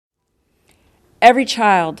Every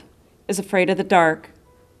child is afraid of the dark,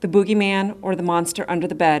 the boogeyman, or the monster under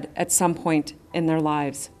the bed at some point in their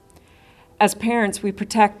lives. As parents, we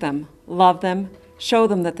protect them, love them, show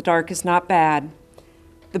them that the dark is not bad,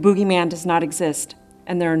 the boogeyman does not exist,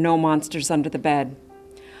 and there are no monsters under the bed.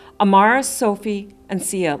 Amara, Sophie, and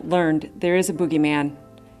Sia learned there is a boogeyman,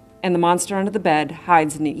 and the monster under the bed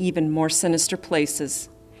hides in even more sinister places.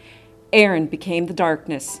 Aaron became the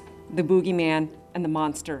darkness, the boogeyman, and the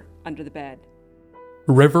monster under the bed.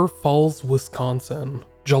 River Falls, Wisconsin,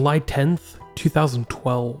 July 10th,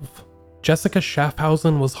 2012. Jessica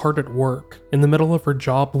Schaffhausen was hard at work in the middle of her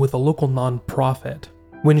job with a local nonprofit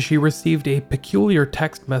when she received a peculiar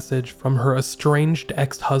text message from her estranged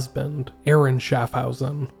ex-husband, Aaron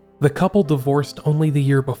Schaffhausen. The couple divorced only the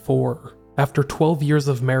year before, after 12 years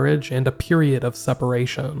of marriage and a period of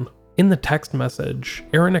separation. In the text message,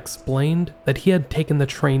 Aaron explained that he had taken the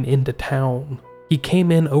train into town. He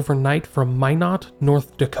came in overnight from Minot,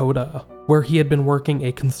 North Dakota, where he had been working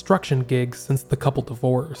a construction gig since the couple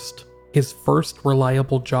divorced. His first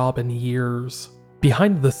reliable job in years.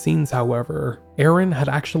 Behind the scenes, however, Aaron had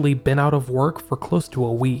actually been out of work for close to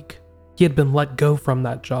a week. He had been let go from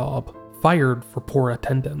that job, fired for poor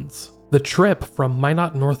attendance. The trip from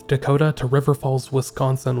Minot, North Dakota to River Falls,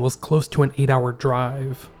 Wisconsin was close to an 8-hour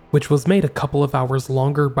drive, which was made a couple of hours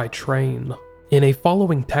longer by train. In a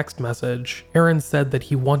following text message, Aaron said that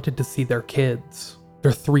he wanted to see their kids.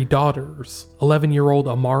 Their 3 daughters, 11-year-old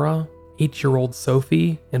Amara, 8-year-old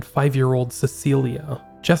Sophie, and 5-year-old Cecilia.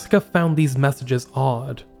 Jessica found these messages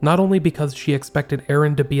odd, not only because she expected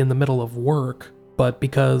Aaron to be in the middle of work, but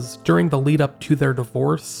because during the lead up to their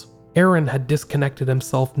divorce, Aaron had disconnected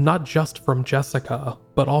himself not just from Jessica,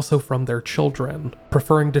 but also from their children,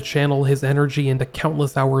 preferring to channel his energy into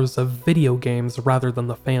countless hours of video games rather than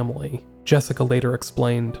the family. Jessica later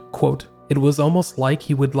explained, quote, "It was almost like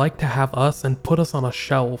he would like to have us and put us on a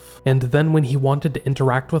shelf, and then when he wanted to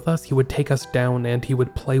interact with us, he would take us down and he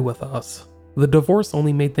would play with us." The divorce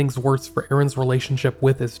only made things worse for Aaron's relationship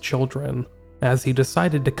with his children, as he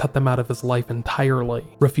decided to cut them out of his life entirely,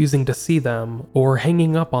 refusing to see them or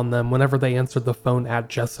hanging up on them whenever they answered the phone at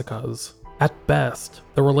Jessica's. At best,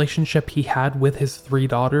 the relationship he had with his 3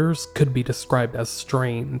 daughters could be described as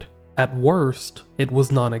strained. At worst, it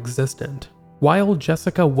was non-existent. While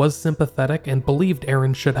Jessica was sympathetic and believed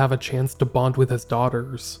Aaron should have a chance to bond with his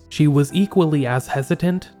daughters, she was equally as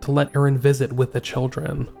hesitant to let Aaron visit with the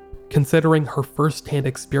children, considering her first-hand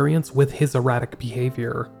experience with his erratic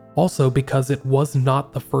behavior. Also because it was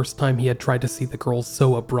not the first time he had tried to see the girls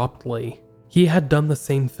so abruptly. He had done the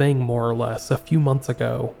same thing more or less a few months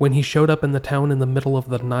ago when he showed up in the town in the middle of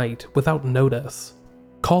the night without notice,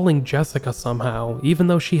 calling Jessica somehow even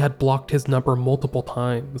though she had blocked his number multiple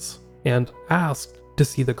times, and asked to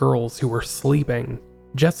see the girls who were sleeping.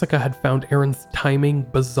 Jessica had found Aaron's timing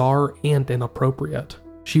bizarre and inappropriate.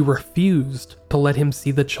 She refused to let him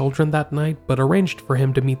see the children that night, but arranged for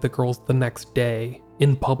him to meet the girls the next day,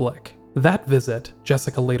 in public. That visit,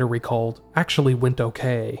 Jessica later recalled, actually went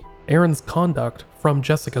okay. Aaron's conduct, from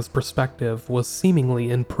Jessica's perspective, was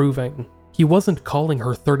seemingly improving. He wasn't calling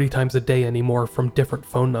her 30 times a day anymore from different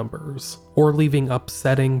phone numbers, or leaving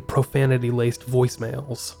upsetting, profanity-laced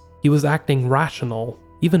voicemails. He was acting rational,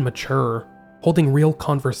 even mature, holding real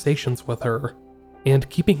conversations with her, and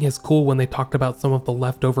keeping his cool when they talked about some of the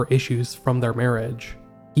leftover issues from their marriage.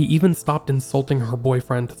 He even stopped insulting her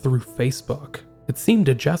boyfriend through Facebook. It seemed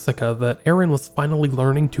to Jessica that Aaron was finally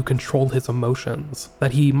learning to control his emotions,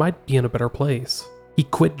 that he might be in a better place. He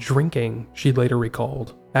quit drinking, she later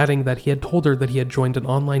recalled, adding that he had told her that he had joined an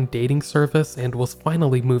online dating service and was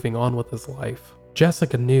finally moving on with his life.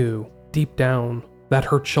 Jessica knew, deep down, that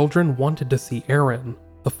her children wanted to see Aaron,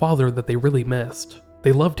 the father that they really missed.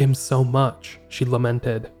 They loved him so much, she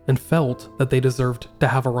lamented, and felt that they deserved to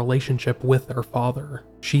have a relationship with their father.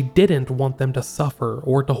 She didn't want them to suffer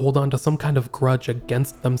or to hold on to some kind of grudge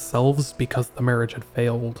against themselves because the marriage had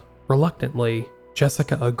failed. Reluctantly,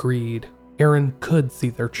 Jessica agreed. Aaron could see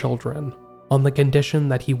their children, on the condition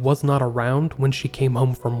that he was not around when she came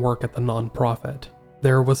home from work at the nonprofit.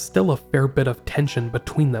 There was still a fair bit of tension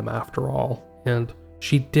between them after all, and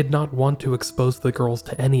she did not want to expose the girls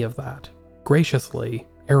to any of that. Graciously,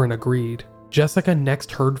 Aaron agreed. Jessica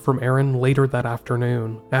next heard from Aaron later that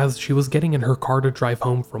afternoon, as she was getting in her car to drive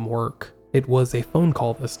home from work. It was a phone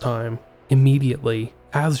call this time. Immediately,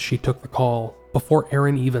 as she took the call, before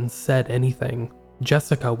Aaron even said anything,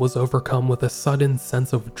 Jessica was overcome with a sudden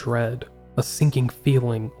sense of dread, a sinking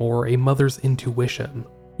feeling, or a mother's intuition.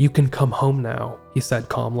 "You can come home now," he said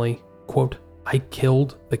calmly. Quote, "I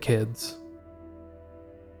killed the kids."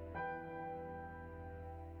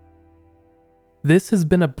 This has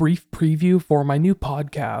been a brief preview for my new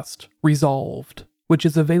podcast, Resolved, which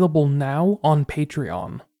is available now on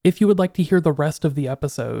Patreon. If you would like to hear the rest of the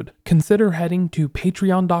episode, consider heading to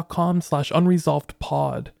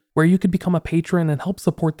patreon.com/unresolvedpod, where you could become a patron and help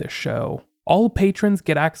support this show. All patrons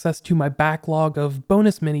get access to my backlog of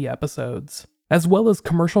bonus mini episodes, as well as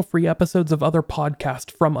commercial-free episodes of other podcasts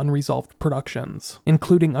from Unresolved Productions,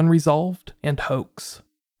 including Unresolved and Hoax.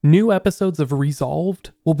 New episodes of Resolved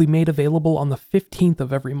will be made available on the 15th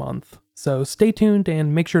of every month, so stay tuned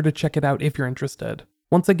and make sure to check it out if you're interested.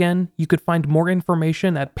 Once again, you could find more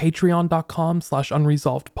information at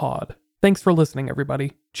patreon.com/unresolvedpod. Thanks for listening,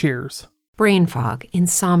 everybody. Cheers. Brain fog,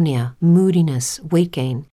 insomnia, moodiness, weight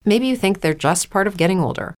gain. Maybe you think they're just part of getting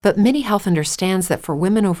older, but MIDI Health understands that for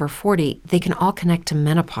women over 40, they can all connect to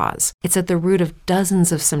menopause. It's at the root of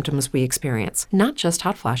dozens of symptoms we experience, not just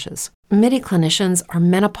hot flashes. MIDI clinicians are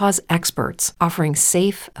menopause experts, offering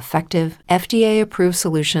safe, effective, FDA-approved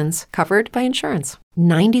solutions covered by insurance.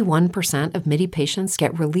 91% of MIDI patients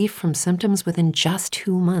get relief from symptoms within just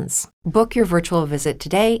 2 months. Book your virtual visit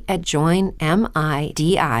today at joinmidi.com.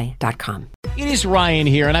 It is Ryan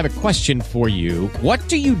here, and I have a question for you. What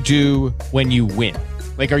do you do when you win?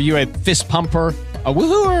 Like, are you a fist pumper, a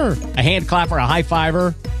woo-hooer, a hand clapper, a high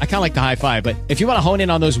fiver? I kind of like the high five, but if you want to hone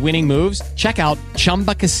in on those winning moves, check out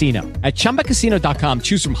Chumba Casino. At ChumbaCasino.com,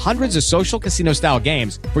 choose from hundreds of social casino-style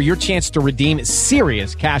games for your chance to redeem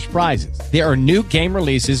serious cash prizes. There are new game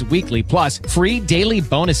releases weekly, plus free daily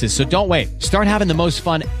bonuses. So don't wait. Start having the most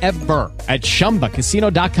fun ever at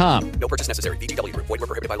ChumbaCasino.com. No purchase necessary. VGW Group. Void where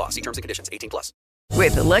prohibited by law. See terms and conditions. 18+.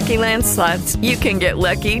 With the Lucky Land Slots, you can get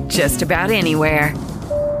lucky just about anywhere.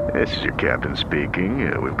 This is your captain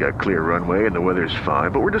speaking. We've got clear runway and the weather's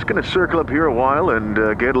fine, but we're just going to circle up here a while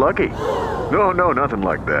and get lucky. No, nothing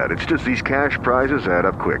like that. It's just these cash prizes add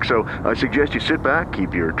up quick. So I suggest you sit back,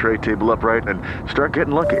 keep your tray table upright, and start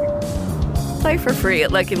getting lucky. Play for free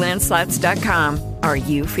at LuckyLandSlots.com. Are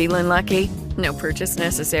you feeling lucky? No purchase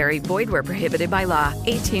necessary. Void where prohibited by law.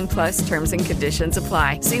 18+ terms and conditions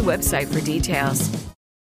apply. See website for details.